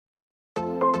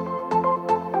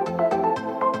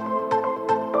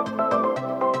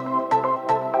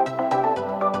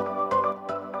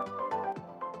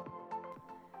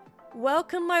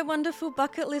Welcome, my wonderful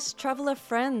bucket list traveller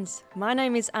friends. My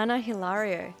name is Anna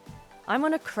Hilario. I'm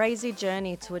on a crazy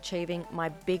journey to achieving my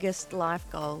biggest life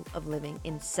goal of living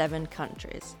in 7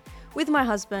 countries with my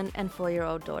husband and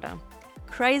 4-year-old daughter.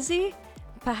 Crazy?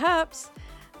 Perhaps.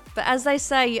 But as they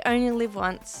say, you only live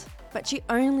once, but you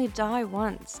only die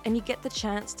once, and you get the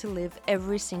chance to live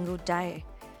every single day.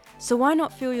 So why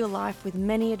not fill your life with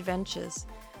many adventures?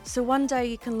 So one day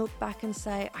you can look back and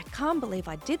say, I can't believe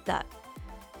I did that.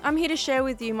 I'm here to share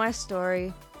with you my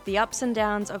story, the ups and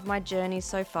downs of my journey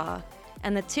so far,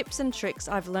 and the tips and tricks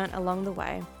I've learnt along the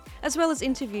way, as well as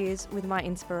interviews with my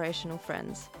inspirational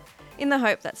friends, in the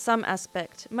hope that some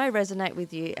aspect may resonate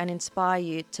with you and inspire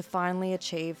you to finally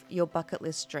achieve your bucket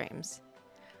list dreams.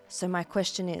 So my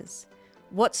question is,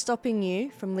 what's stopping you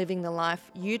from living the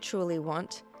life you truly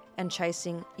want and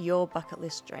chasing your bucket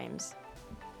list dreams?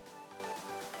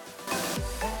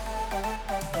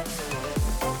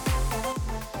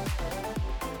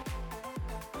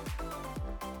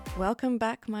 Welcome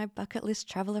back, my bucket list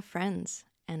traveller friends,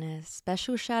 and a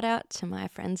special shout out to my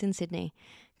friends in Sydney.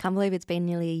 Can't believe it's been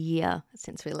nearly a year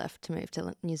since we left to move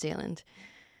to New Zealand.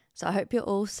 So I hope you're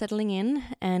all settling in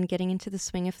and getting into the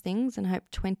swing of things, and hope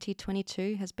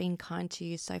 2022 has been kind to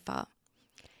you so far.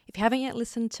 If you haven't yet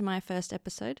listened to my first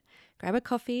episode, grab a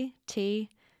coffee, tea,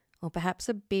 or perhaps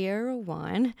a beer or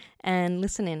wine and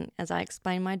listen in as I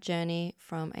explain my journey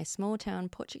from a small town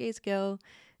Portuguese girl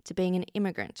to being an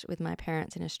immigrant with my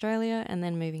parents in Australia and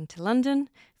then moving to London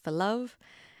for love,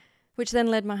 which then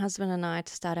led my husband and I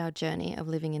to start our journey of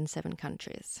living in 7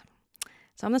 countries.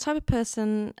 So I'm the type of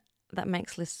person that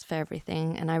makes lists for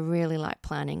everything, and I really like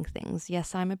planning things.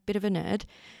 Yes, I'm a bit of a nerd.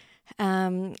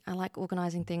 I like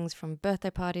organising things from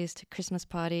birthday parties to Christmas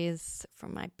parties,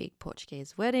 from my big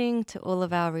Portuguese wedding to all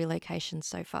of our relocations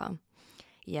so far.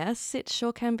 Yes, it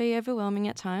sure can be overwhelming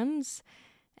at times,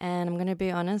 and I'm going to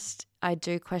be honest, I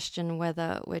do question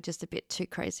whether we're just a bit too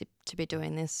crazy to be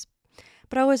doing this.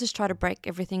 But I always just try to break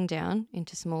everything down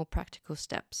into small practical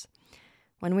steps.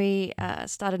 When we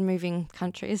started moving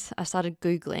countries, I started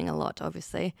Googling a lot,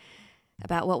 obviously,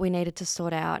 about what we needed to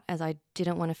sort out, as I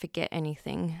didn't want to forget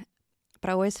anything.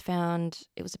 But I always found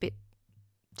it was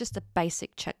just a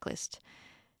basic checklist.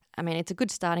 I mean, it's a good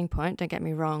starting point, don't get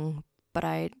me wrong, but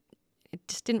it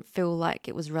just didn't feel like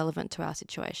it was relevant to our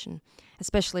situation,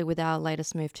 especially with our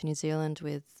latest move to New Zealand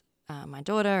with my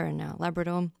daughter and our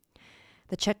Labrador.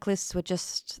 The checklists were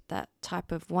just that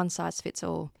type of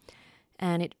one-size-fits-all,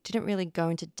 and it didn't really go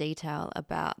into detail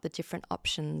about the different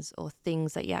options or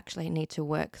things that you actually need to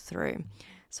work through.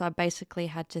 So I basically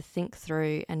had to think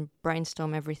through and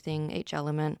brainstorm everything, each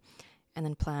element, and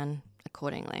then plan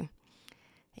accordingly.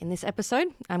 In this episode,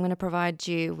 I'm going to provide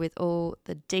you with all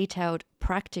the detailed,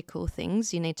 practical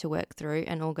things you need to work through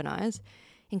and organise,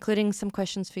 including some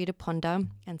questions for you to ponder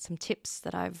and some tips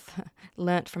that I've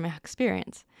learnt from our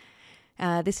experience.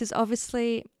 This is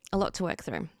obviously a lot to work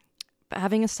through, but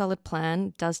having a solid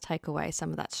plan does take away some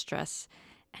of that stress,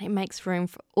 and it makes room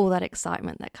for all that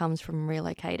excitement that comes from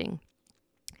relocating.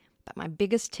 But my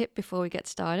biggest tip before we get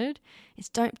started is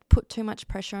don't put too much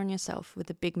pressure on yourself with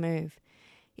a big move.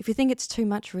 If you think it's too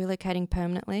much relocating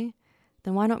permanently,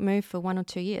 then why not move for 1 or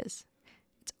 2 years?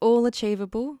 It's all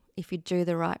achievable if you do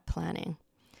the right planning.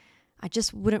 I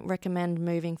just wouldn't recommend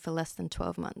moving for less than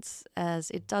 12 months, as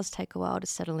it does take a while to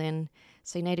settle in,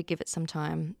 so you need to give it some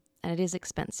time, and it is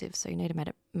expensive, so you need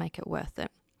to make it worth it.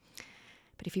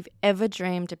 But if you've ever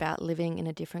dreamed about living in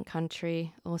a different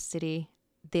country or city,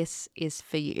 this is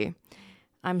for you.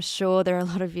 I'm sure there are a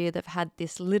lot of you that have had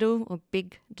this little or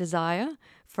big desire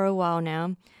for a while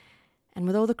now. And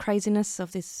with all the craziness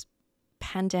of this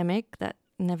pandemic that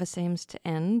never seems to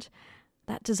end,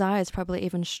 that desire is probably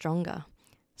even stronger.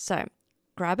 So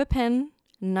grab a pen,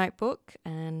 notebook,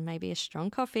 and maybe a strong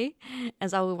coffee,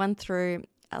 as I will run through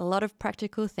a lot of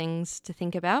practical things to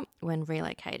think about when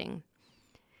relocating.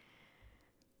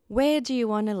 Where do you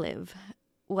want to live?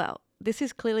 Well, this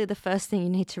is clearly the first thing you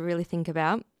need to really think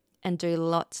about and do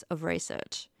lots of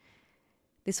research.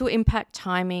 This will impact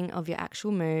timing of your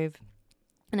actual move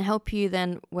and help you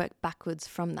then work backwards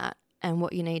from that and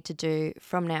what you need to do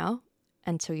from now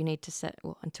until you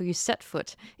set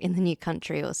foot in the new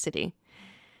country or city.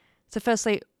 So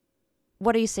firstly,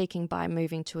 what are you seeking by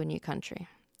moving to a new country?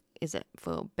 Is it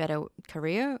for better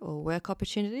career or work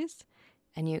opportunities?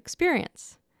 A new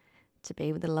experience? To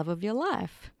be with the love of your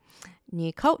life?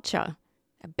 New culture?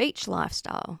 A beach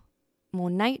lifestyle? More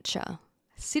nature,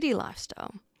 city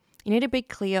lifestyle. You need to be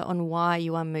clear on why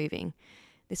you are moving.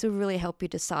 This will really help you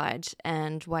decide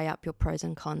and weigh up your pros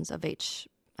and cons of each,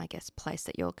 place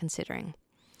that you're considering.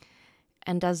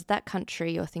 And does that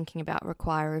country you're thinking about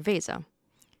require a visa?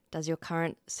 Does your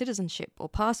current citizenship or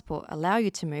passport allow you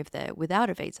to move there without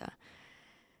a visa?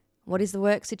 What is the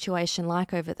work situation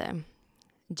like over there?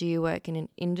 Do you work in an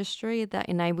industry that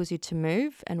enables you to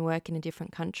move and work in a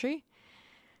different country?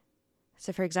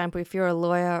 So, for example, if you're a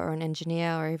lawyer or an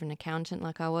engineer or even an accountant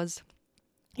like I was,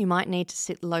 you might need to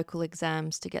sit local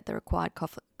exams to get the required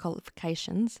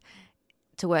qualifications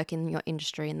to work in your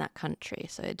industry in that country.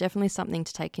 So definitely something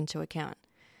to take into account.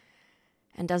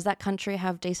 And does that country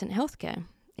have decent healthcare?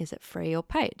 Is it free or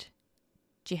paid?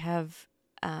 Do you have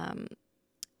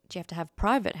to have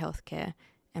private healthcare?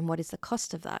 And what is the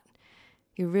cost of that?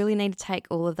 You really need to take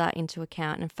all of that into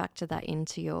account and factor that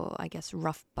into your,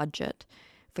 rough budget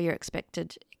for your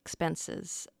expected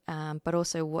expenses, but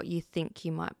also what you think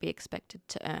you might be expected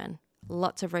to earn.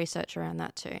 Lots of research around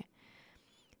that too.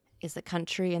 Is the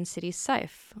country and city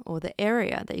safe, or the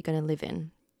area that you're going to live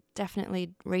in?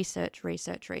 Definitely research.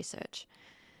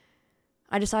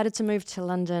 I decided to move to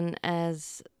London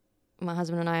as my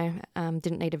husband and I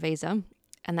didn't need a visa,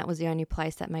 and that was the only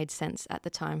place that made sense at the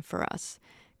time for us,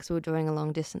 because we were doing a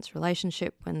long distance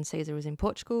relationship when Caesar was in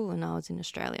Portugal and I was in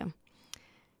Australia.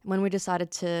 When we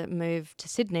decided to move to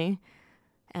Sydney,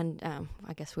 and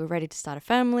we were ready to start a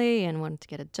family and wanted to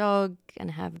get a dog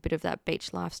and have a bit of that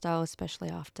beach lifestyle, especially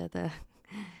after the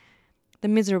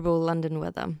miserable London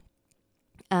weather.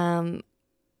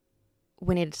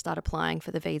 We needed to start applying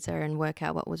for the visa and work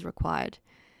out what was required.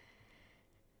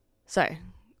 So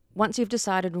once you've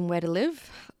decided on where to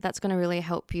live, that's going to really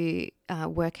help you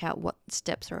work out what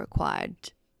steps are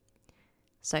required.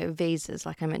 So visas,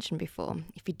 like I mentioned before.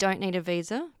 If you don't need a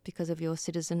visa because of your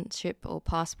citizenship or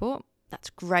passport, that's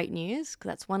great news, because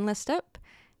that's one less step.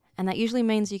 And that usually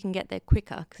means you can get there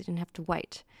quicker because you didn't have to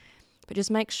wait. But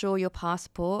just make sure your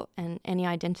passport and any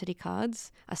identity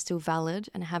cards are still valid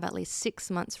and have at least 6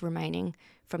 months remaining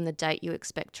from the date you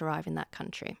expect to arrive in that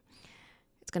country.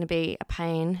 It's going to be a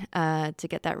pain to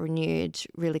get that renewed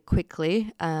really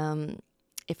quickly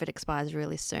if it expires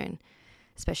really soon,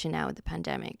 especially now with the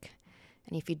pandemic.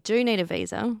 And if you do need a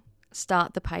visa,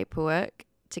 start the paperwork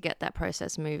to get that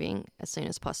process moving as soon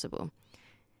as possible.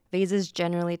 Visas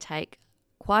generally take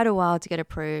quite a while to get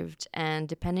approved, and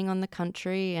depending on the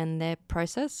country and their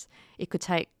process, it could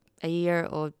take a year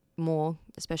or more,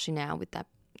 especially now with this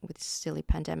silly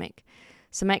pandemic.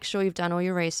 So make sure you've done all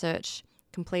your research,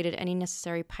 completed any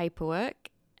necessary paperwork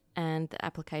and the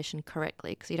application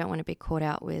correctly, because you don't want to be caught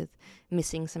out with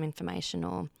missing some information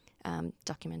or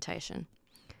documentation.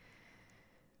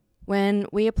 When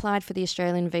we applied for the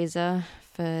Australian visa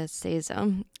for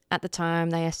Caesar, at the time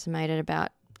they estimated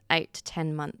about 8 to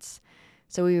 10 months.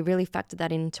 So we really factored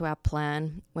that into our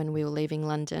plan when we were leaving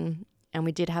London, and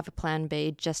we did have a plan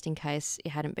B just in case it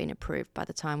hadn't been approved by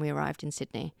the time we arrived in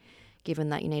Sydney, given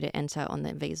that you need to enter on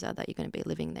the visa that you're going to be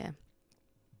living there.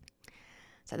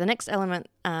 So the next element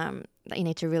that you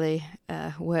need to really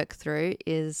work through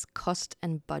is cost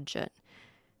and budget.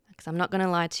 Because I'm not going to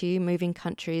lie to you, moving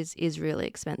countries is really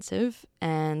expensive,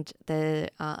 and there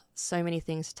are so many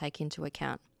things to take into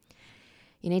account.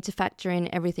 You need to factor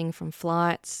in everything from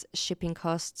flights, shipping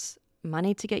costs,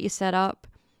 money to get you set up,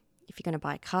 if you're going to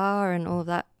buy a car and all of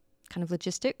that kind of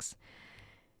logistics.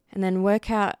 And then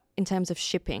work out in terms of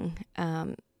shipping.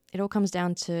 It all comes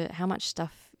down to how much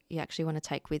stuff you actually want to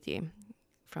take with you,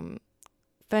 from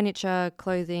furniture,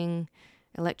 clothing,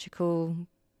 electrical,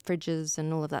 fridges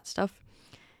and all of that stuff,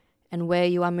 and where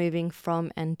you are moving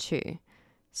from and to.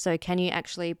 So can you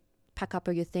actually pack up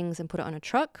all your things and put it on a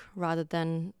truck rather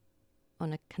than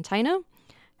on a container?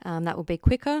 That will be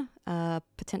quicker,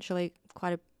 potentially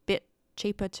quite a bit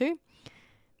cheaper too.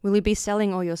 Will you be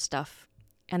selling all your stuff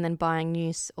and then buying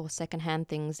new or secondhand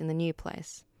things in the new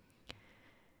place?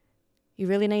 You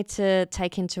really need to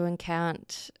take into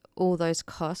account all those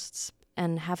costs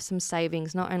and have some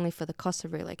savings, not only for the cost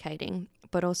of relocating,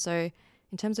 but also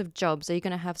in terms of jobs. Are you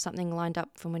going to have something lined up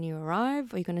from when you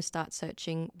arrive, or are you going to start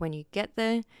searching when you get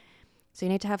there? So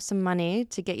you need to have some money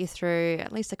to get you through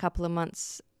at least a couple of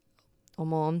months or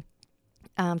more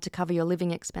to cover your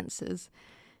living expenses,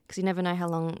 because you never know how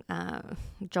long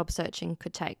job searching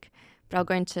could take. But I'll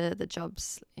go into the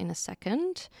jobs in a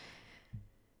second.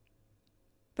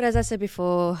 But as I said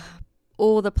before,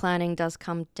 all the planning does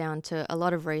come down to a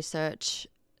lot of research,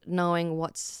 knowing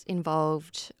what's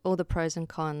involved, all the pros and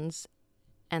cons,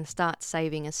 and start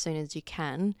saving as soon as you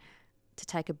can to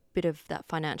take a bit of that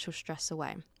financial stress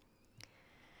away.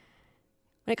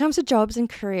 When it comes to jobs and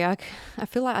career, I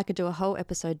feel like I could do a whole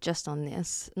episode just on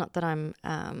this. Not that I'm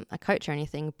a coach or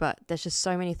anything, but there's just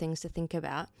so many things to think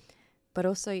about. But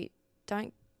also,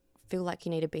 don't feel like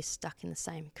you need to be stuck in the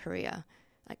same career.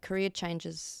 Like, career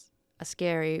changes are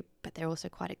scary, but they're also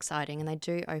quite exciting, and they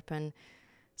do open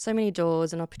So many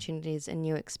doors and opportunities and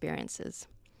new experiences.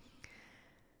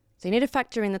 So you need to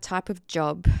factor in the type of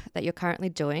job that you're currently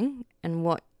doing and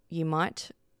what you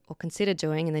might or consider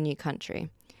doing in the new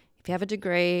country. If you have a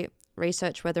degree,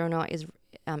 research whether or not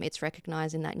it's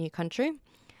recognised in that new country.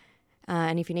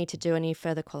 And if you need to do any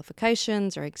further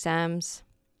qualifications or exams,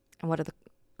 and what are the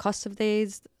costs of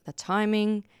these, the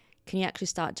timing, can you actually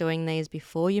start doing these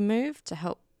before you move to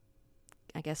help,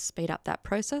 speed up that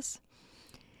process?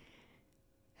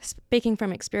 Speaking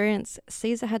from experience,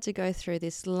 Caesar had to go through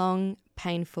this long,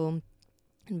 painful,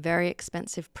 and very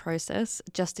expensive process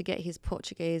just to get his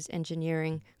Portuguese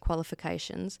engineering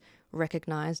qualifications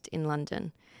recognised in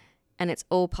London. And it's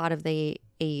all part of the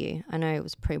EU. I know it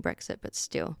was pre-Brexit, but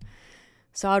still.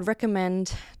 So I'd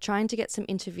recommend trying to get some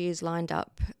interviews lined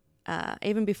up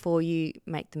even before you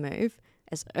make the move,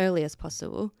 as early as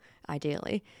possible,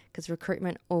 ideally, because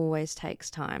recruitment always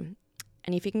takes time.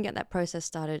 And if you can get that process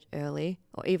started early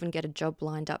or even get a job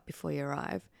lined up before you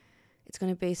arrive, it's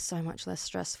going to be so much less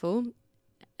stressful,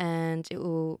 and it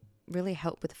will really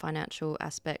help with the financial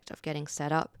aspect of getting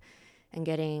set up and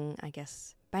getting,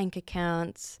 bank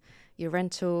accounts, your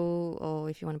rental, or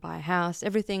if you want to buy a house.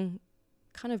 Everything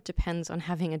kind of depends on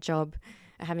having a job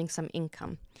or having some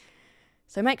income.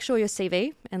 So make sure your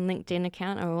CV and LinkedIn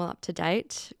account are all up to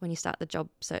date when you start the job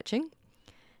searching.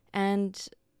 And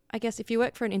if you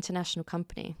work for an international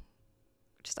company,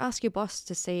 just ask your boss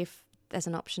to see if there's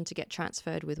an option to get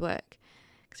transferred with work.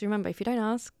 Because remember, if you don't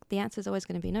ask, the answer is always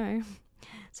going to be no.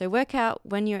 So work out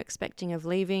when you're expecting of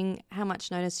leaving, how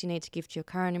much notice you need to give to your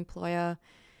current employer,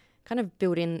 kind of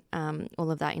build in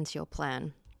all of that into your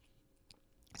plan.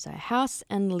 So house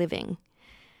and living.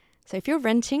 So if you're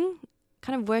renting,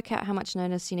 kind of work out how much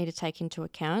notice you need to take into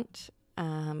account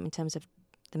in terms of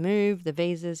the move, the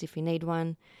visas, if you need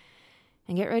one,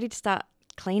 and get ready to start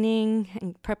cleaning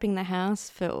and prepping the house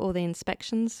for all the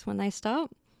inspections when they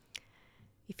start.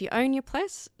 If you own your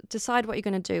place, decide what you're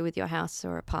going to do with your house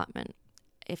or apartment.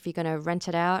 If you're going to rent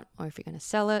it out or if you're going to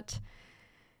sell it.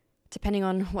 Depending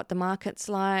on what the market's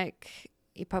like,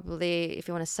 you probably, if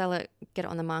you want to sell it, get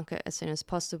it on the market as soon as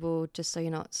possible, just so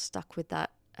you're not stuck with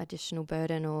that additional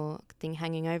burden or thing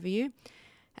hanging over you.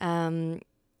 And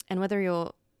whether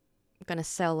you're going to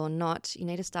sell or not, you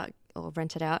need to start or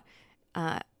rent it out.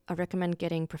 I recommend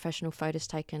getting professional photos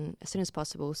taken as soon as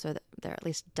possible so that they're at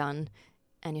least done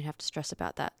and you don't have to stress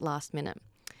about that last minute.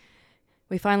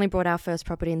 We finally bought our first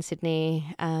property in Sydney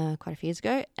quite a few years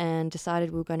ago and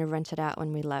decided we were going to rent it out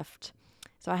when we left.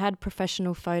 So I had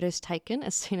professional photos taken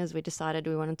as soon as we decided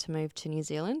we wanted to move to New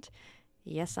Zealand.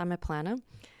 Yes, I'm a planner.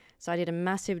 So I did a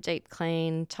massive deep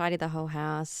clean, tidied the whole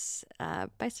house,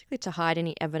 basically to hide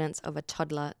any evidence of a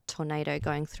toddler tornado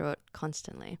going through it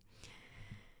constantly.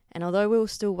 And although we were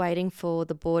still waiting for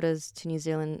the borders to New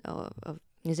Zealand, or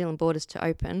New Zealand borders to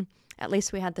open, at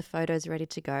least we had the photos ready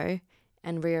to go,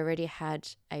 and we already had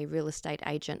a real estate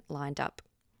agent lined up.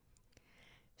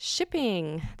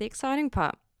 Shipping, the exciting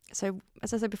part. So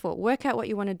as I said before, work out what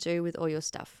you want to do with all your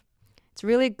stuff. It's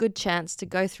really a good chance to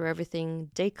go through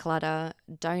everything, declutter,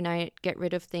 donate, get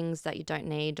rid of things that you don't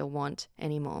need or want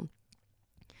anymore.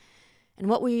 And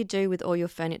what will you do with all your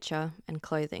furniture and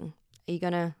clothing? Are you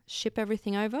going to ship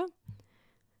everything over? Are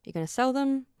you going to sell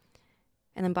them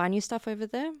and then buy new stuff over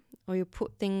there? Or you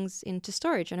put things into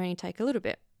storage and only take a little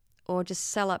bit? Or just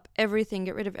sell up everything,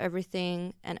 get rid of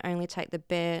everything and only take the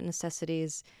bare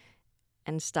necessities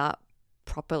and start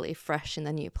properly fresh in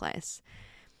the new place?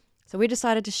 So we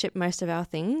decided to ship most of our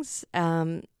things,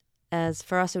 as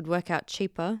for us it would work out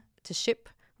cheaper to ship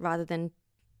rather than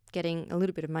getting a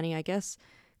little bit of money, because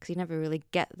you never really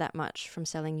get that much from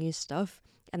selling used stuff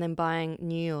and then buying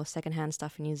new or secondhand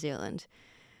stuff in New Zealand.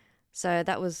 So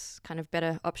that was kind of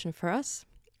better option for us.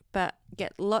 But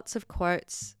get lots of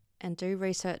quotes and do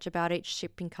research about each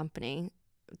shipping company.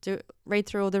 Read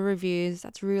through all the reviews.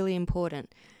 That's really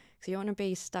important. So you don't want to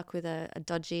be stuck with a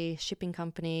dodgy shipping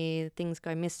company, things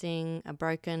go missing, are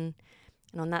broken.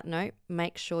 And on that note,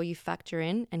 make sure you factor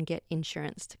in and get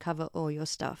insurance to cover all your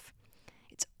stuff.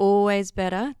 It's always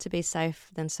better to be safe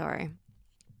than sorry.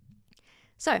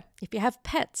 So if you have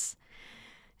pets,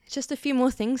 it's just a few more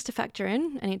things to factor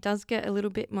in, and it does get a little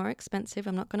bit more expensive,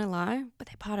 I'm not going to lie, but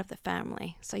they're part of the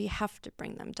family, so you have to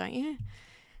bring them, don't you?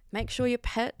 Make sure your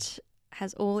pet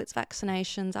has all its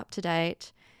vaccinations up to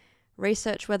date.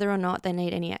 Research whether or not they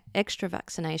need any extra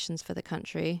vaccinations for the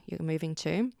country you're moving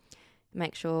to.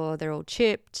 Make sure they're all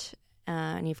chipped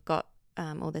and you've got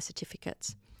all their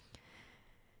certificates.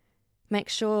 Make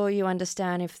sure you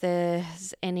understand if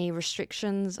there's any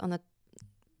restrictions on the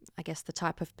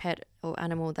type of pet or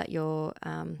animal that you're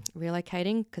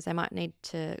relocating, because they might need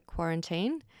to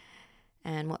quarantine.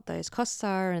 and what those costs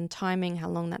are and timing, how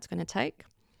long that's going to take.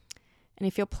 And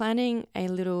if you're planning a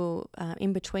little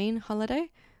in-between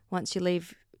holiday, once you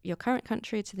leave your current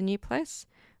country to the new place,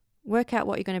 work out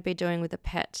what you're going to be doing with the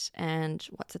pet and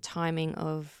what's the timing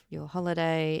of your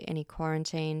holiday, any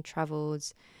quarantine,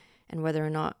 travels, and whether or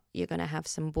not you're going to have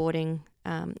some boarding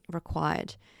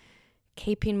required.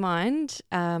 Keep in mind,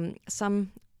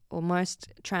 some or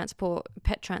most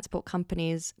pet transport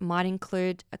companies might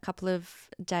include a couple of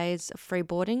days of free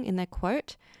boarding in their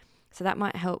quote. So that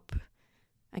might help,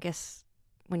 I guess,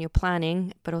 when you're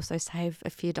planning, but also save a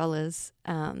few dollars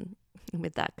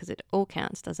with that, because it all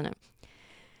counts, doesn't it?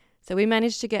 So we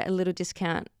managed to get a little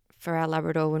discount for our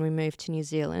Labrador when we moved to New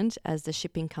Zealand, as the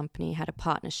shipping company had a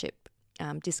partnership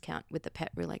discount with the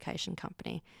pet relocation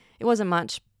company. It wasn't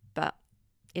much, but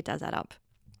it does add up.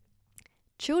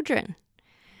 Children.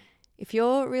 If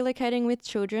you're relocating with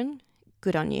children,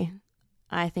 good on you.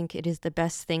 I think it is the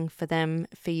best thing for them,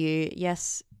 for you.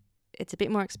 Yes, it's a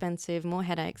bit more expensive, more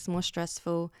headaches, more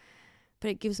stressful, but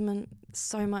it gives them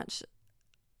so much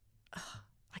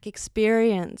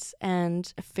experience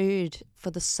and food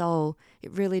for the soul.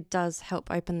 It really does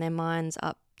help open their minds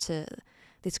up to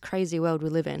this crazy world we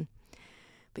live in.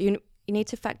 But you need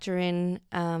to factor in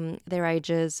their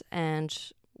ages and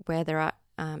where they're at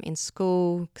in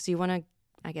school, because you want to,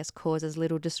 I guess, cause as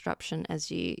little disruption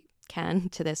as you can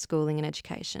to their schooling and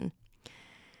education.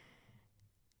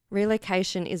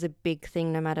 Relocation is a big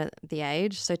thing no matter the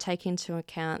age, so take into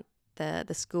account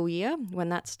the school year, when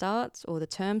that starts, or the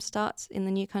term starts in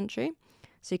the new country,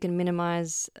 so you can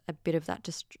minimize a bit of that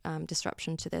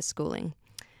disruption to their schooling.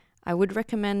 I would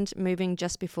recommend moving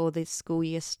just before the school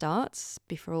year starts,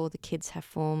 before all the kids have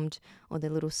formed or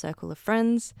their little circle of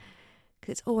friends,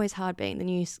 because it's always hard being the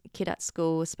new kid at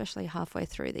school, especially halfway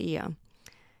through the year.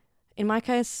 In my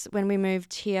case, when we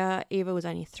moved here, Eva was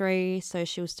only 3, so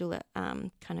she was still at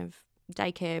kind of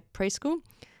daycare preschool,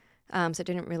 so it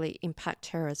didn't really impact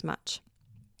her as much.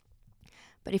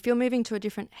 But if you're moving to a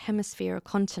different hemisphere or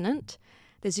continent,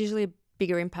 there's usually a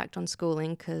bigger impact on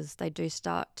schooling, because they do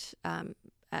start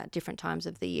at different times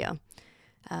of the year.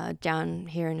 Down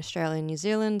here in Australia and New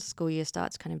Zealand, school year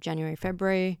starts kind of January,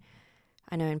 February.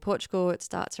 I know in Portugal it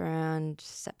starts around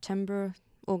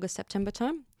August, September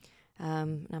time.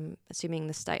 And I'm assuming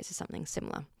the States is something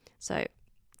similar. So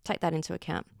take that into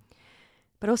account.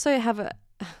 But also have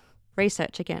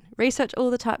research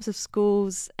all the types of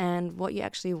schools and what you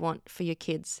actually want for your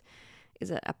kids.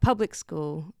 Is it a public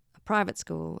school, a private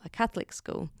school, a Catholic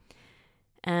school?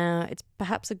 It's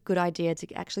perhaps a good idea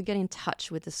to actually get in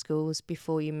touch with the schools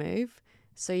before you move,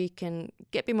 so you can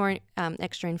get a bit more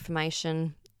extra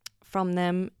information from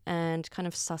them and kind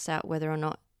of suss out whether or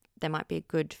not they might be a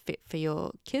good fit for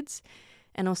your kids,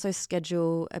 and also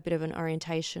schedule a bit of an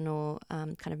orientation or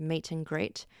kind of meet and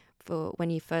greet for when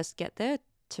you first get there,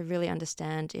 to really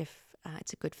understand if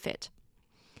it's a good fit.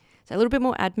 So a little bit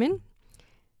more admin.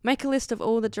 Make a list of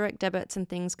all the direct debits and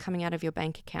things coming out of your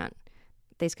bank account.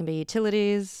 These can be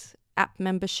utilities, app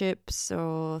memberships,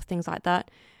 or things like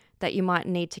that you might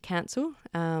need to cancel,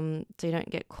 so you don't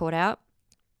get caught out.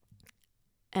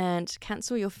 And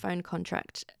cancel your phone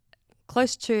contract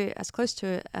as close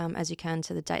to as you can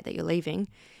to the date that you're leaving,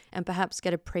 and perhaps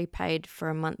get a prepaid for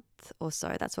a month or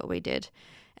so. That's what we did.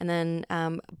 And then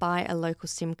buy a local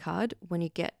SIM card when you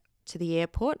get to the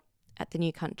airport at the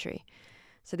new country.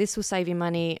 So this will save you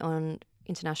money on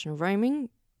international roaming,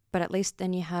 but at least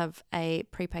then you have a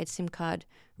prepaid SIM card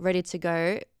ready to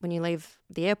go when you leave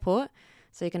the airport,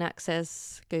 so you can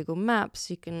access Google Maps,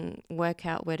 you can work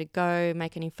out where to go,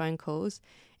 make any phone calls,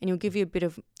 and it'll give you a bit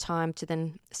of time to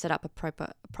then set up a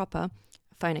proper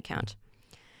phone account.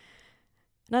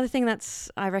 Another thing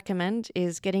I recommend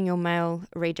is getting your mail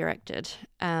redirected,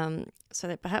 so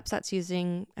that perhaps that's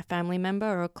using a family member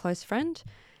or a close friend.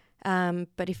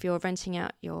 But if you're renting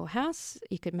out your house,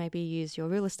 you could maybe use your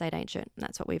real estate agent, and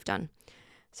that's what we've done.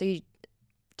 So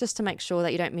just to make sure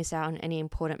that you don't miss out on any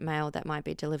important mail that might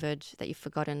be delivered that you've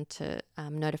forgotten to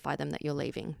notify them that you're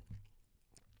leaving.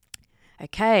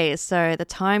 Okay, so the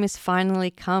time has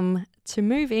finally come to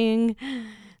moving.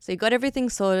 So you got everything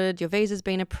sorted, your visa's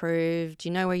been approved,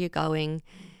 you know where you're going,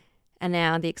 and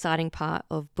now the exciting part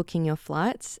of booking your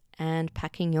flights and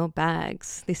packing your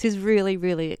bags. This is really,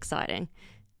 really exciting,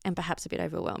 and perhaps a bit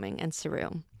overwhelming and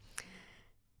surreal.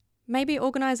 Maybe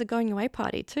organise a going away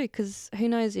party too, because who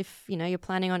knows, if you're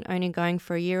planning on only going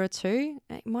for a year or two,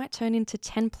 it might turn into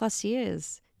 10 plus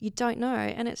years. You don't know,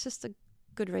 and it's just a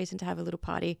good reason to have a little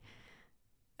party,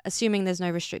 assuming there's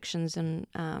no restrictions and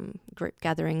group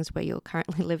gatherings where you're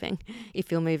currently living,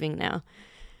 if you're moving now.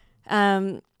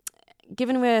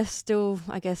 Given we're still,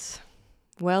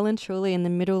 well and truly in the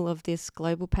middle of this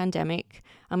global pandemic,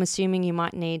 I'm assuming you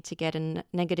might need to get a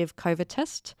negative COVID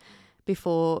test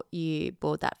before you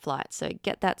board that flight. So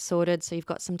get that sorted so you've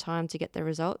got some time to get the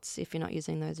results if you're not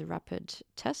using those rapid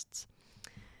tests.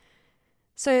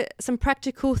 So some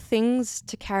practical things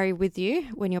to carry with you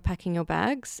when you're packing your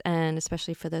bags, and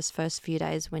especially for those first few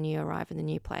days when you arrive in the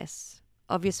new place.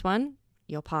 Obvious one,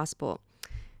 your passport.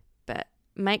 But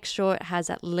make sure it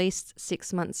has at least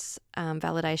 6 months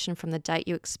validation from the date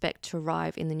you expect to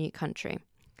arrive in the new country.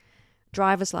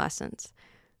 Driver's license.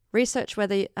 Research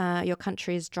whether your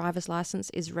country's driver's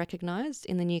license is recognised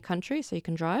in the new country so you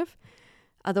can drive.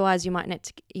 Otherwise, you might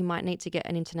need to get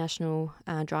an international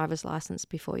driver's license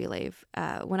before you leave.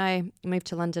 When I moved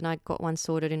to London, I got one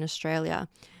sorted in Australia,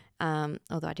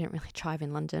 although I didn't really drive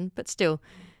in London. But still,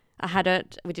 I had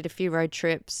it. We did a few road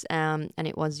trips, and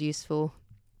it was useful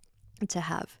to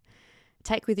have.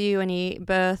 Take with you any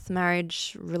birth,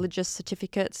 marriage, religious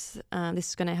certificates. This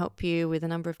is going to help you with a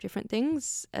number of different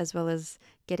things, as well as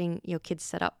getting your kids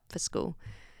set up for school.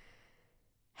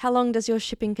 How long does your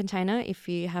shipping container, if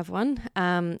you have one,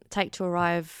 take to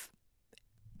arrive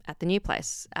at the new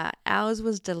place? Ours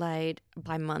was delayed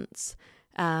by months,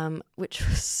 which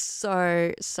was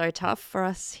so tough for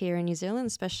us here in New Zealand,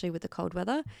 especially with the cold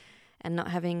weather and not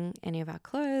having any of our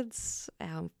clothes,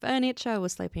 our furniture.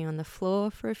 Was sleeping on the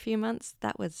floor for a few months.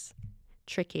 That was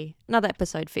tricky. Another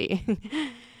episode for you.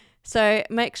 So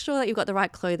make sure that you've got the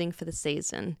right clothing for the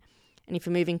season. And if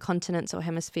you're moving continents or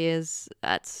hemispheres,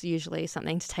 that's usually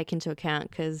something to take into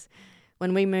account, because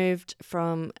when we moved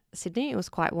from Sydney, it was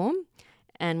quite warm.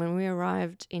 And when we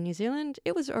arrived in New Zealand,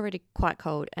 it was already quite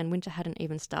cold and winter hadn't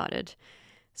even started.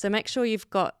 So make sure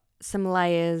you've got some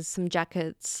layers, some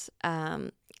jackets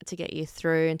to get you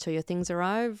through until your things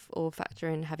arrive, or factor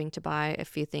in having to buy a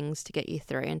few things to get you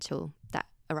through until that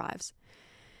arrives.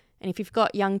 And if you've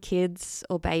got young kids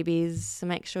or babies,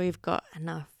 make sure you've got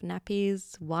enough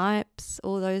nappies, wipes,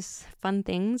 all those fun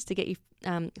things to get you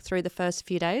through the first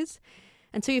few days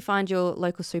until you find your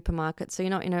local supermarket. So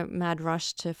you're not in a mad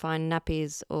rush to find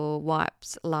nappies or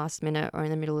wipes last minute or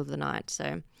in the middle of the night.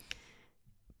 So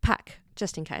pack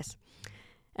just in case.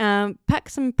 Pack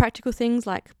some practical things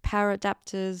like power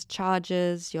adapters,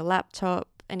 chargers, your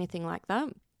laptop, anything like that.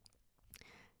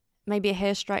 Maybe a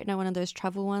hair straightener, one of those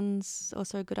travel ones,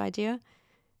 also a good idea.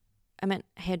 I meant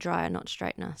hair dryer, not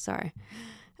straightener, sorry.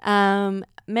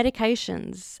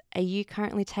 Medications. Are you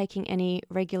currently taking any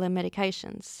regular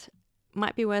medications?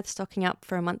 Might be worth stocking up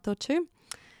for a month or two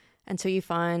until you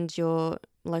find your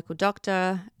local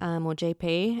doctor or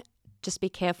GP. Just be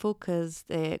careful, because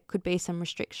there could be some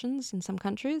restrictions in some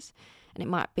countries, and it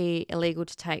might be illegal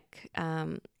to take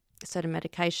certain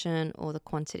medication or the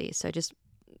quantity. So just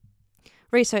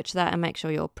research that and make sure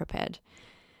you're prepared.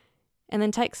 And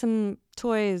then take some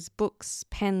toys, books,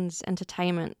 pens,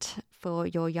 entertainment for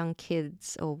your young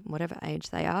kids or whatever age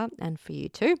they are, and for you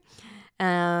too.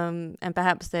 And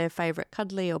perhaps their favourite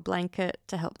cuddly or blanket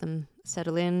to help them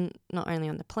settle in, not only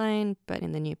on the plane, but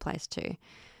in the new place too.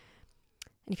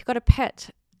 And if you've got a pet,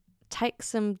 take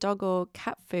some dog or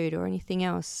cat food or anything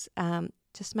else.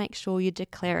 Just make sure you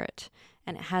declare it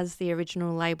and it has the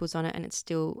original labels on it and it's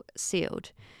still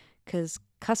sealed, because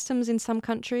customs in some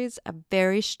countries are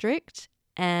very strict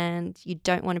and you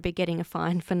don't want to be getting a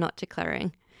fine for not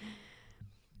declaring.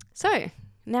 So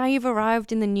now you've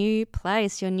arrived in the new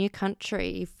place, your new country.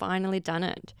 You've finally done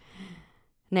it.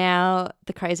 Now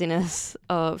the craziness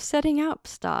of setting up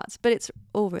starts, but it's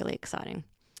all really exciting.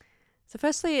 So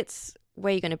firstly, it's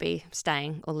where you're going to be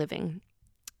staying or living.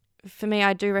 For me,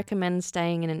 I do recommend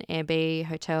staying in an Airbnb,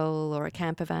 hotel, or a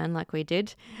camper van like we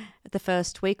did the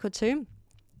first week or two.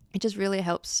 It just really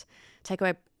helps take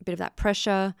away a bit of that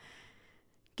pressure,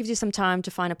 gives you some time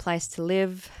to find a place to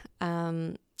live.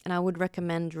 And I would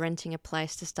recommend renting a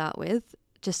place to start with,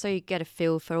 just so you get a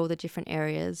feel for all the different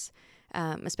areas,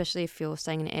 especially if you're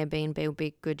staying in an Airbnb. It would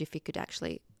be good if you could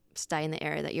actually stay in the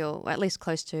area that you're at least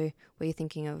close to where you're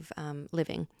thinking of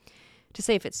living, to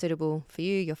see if it's suitable for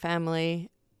you, your family,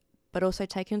 but also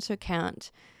take into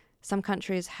account some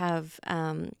countries have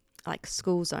like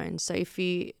school zones. So if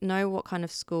you know what kind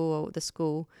of school or the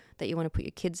school that you want to put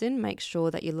your kids in, make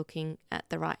sure that you're looking at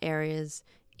the right areas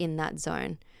in that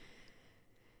zone.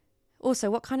 Also,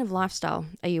 what kind of lifestyle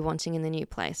are you wanting in the new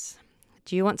place?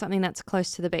 Do you want something that's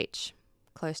close to the beach,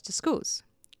 close to schools,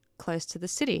 close to the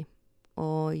city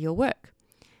or your work,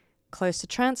 close to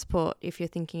transport if you're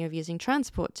thinking of using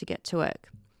transport to get to work,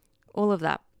 all of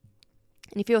that.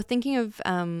 And if you're thinking of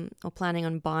or planning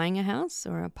on buying a house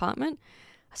or an apartment,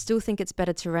 I still think it's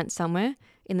better to rent somewhere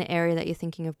in the area that you're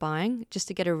thinking of buying, just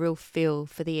to get a real feel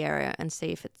for the area and see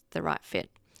if it's the right fit.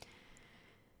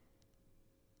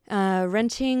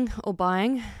 Renting or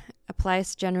buying a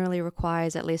place generally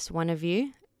requires at least one of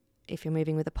you, if you're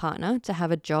moving with a partner, to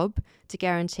have a job to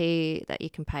guarantee that you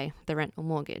can pay the rent or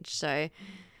mortgage. So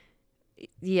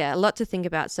yeah, a lot to think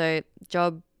about. So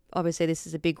job, obviously this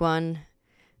is a big one.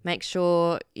 Make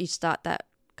sure you start that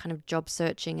kind of job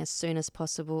searching as soon as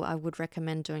possible. I would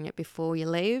recommend doing it before you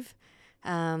leave.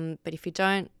 But if you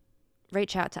don't,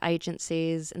 reach out to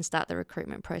agencies and start the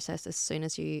recruitment process as soon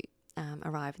as you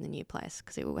arrive in the new place,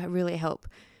 because it will really help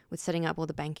with setting up all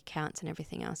the bank accounts and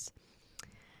everything else.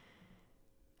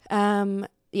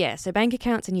 So bank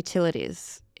accounts and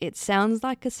utilities. It sounds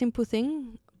like a simple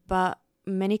thing, but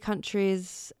many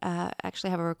countries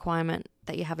actually have a requirement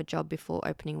that you have a job before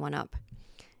opening one up.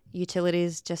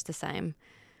 Utilities, just the same.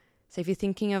 So if you're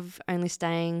thinking of only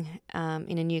staying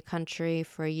in a new country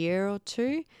for a year or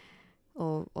two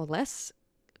or less,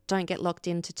 don't get locked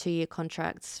into 2-year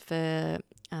contracts for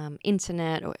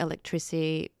internet or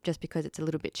electricity just because it's a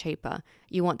little bit cheaper.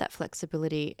 You want that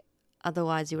flexibility.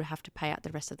 Otherwise, you would have to pay out the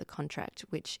rest of the contract,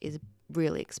 which is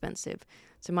really expensive.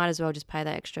 So might as well just pay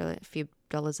that extra few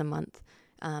dollars a month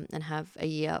and have a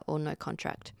year or no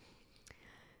contract.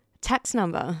 Tax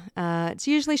number. It's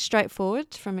usually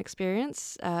straightforward from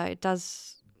experience. It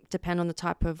does depend on the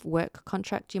type of work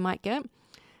contract you might get.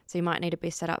 So you might need to be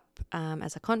set up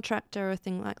as a contractor or a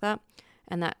thing like that.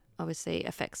 And that obviously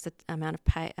affects the amount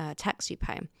of tax you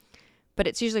pay. But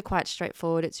it's usually quite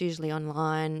straightforward. It's usually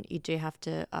online. You do have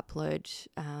to upload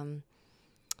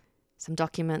some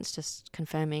documents just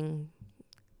confirming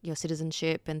your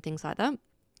citizenship and things like that,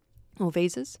 or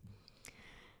visas.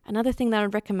 Another thing that I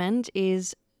would recommend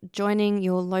is joining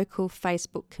your local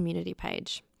Facebook community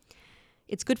page.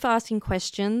 It's good for asking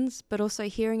questions, but also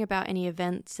hearing about any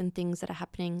events and things that are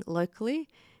happening locally.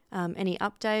 Any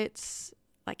updates,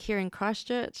 like here in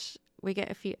Christchurch, we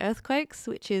get a few earthquakes,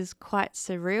 which is quite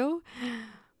surreal.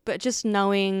 But just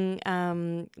knowing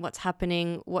what's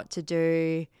happening, what to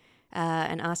do,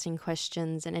 and asking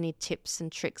questions and any tips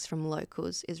and tricks from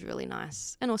locals is really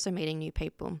nice. And also meeting new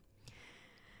people.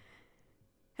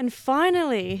 And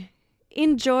finally,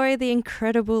 enjoy the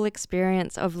incredible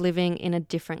experience of living in a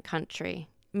different country,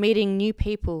 meeting new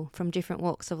people from different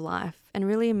walks of life, and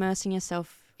really immersing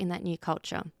yourself in that new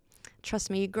culture. Trust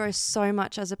me, you grow so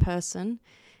much as a person,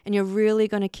 and you're really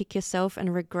going to kick yourself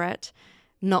and regret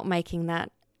not making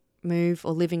that move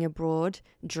or living abroad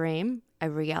dream a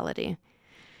reality.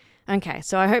 Okay,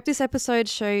 so I hope this episode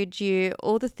showed you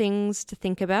all the things to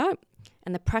think about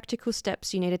and the practical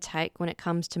steps you need to take when it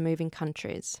comes to moving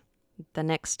countries. The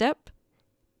next step: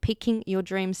 picking your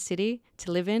dream city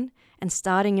to live in and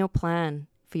starting your plan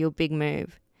for your big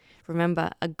move.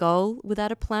 Remember, a goal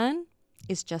without a plan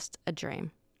is just a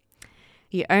dream.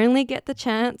 You only get the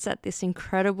chance at this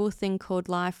incredible thing called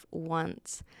life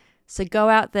once. So go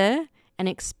out there and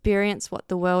experience what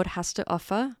the world has to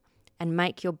offer and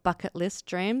make your bucket list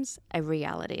dreams a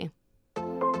reality.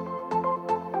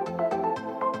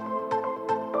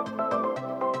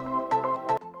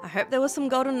 I hope there were some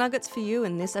golden nuggets for you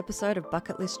in this episode of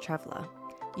Bucket List Traveller.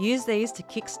 Use these to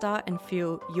kickstart and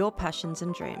fuel your passions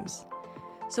and dreams.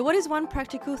 So what is one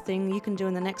practical thing you can do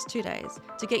in the next 2 days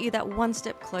to get you that one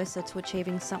step closer to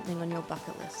achieving something on your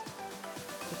bucket list?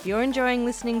 If you're enjoying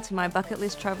listening to my Bucket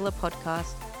List Traveller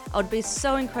podcast, I would be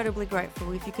so incredibly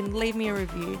grateful if you can leave me a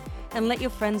review and let your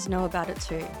friends know about it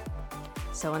too.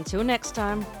 So until next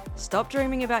time, stop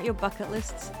dreaming about your bucket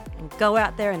lists and go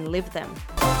out there and live them.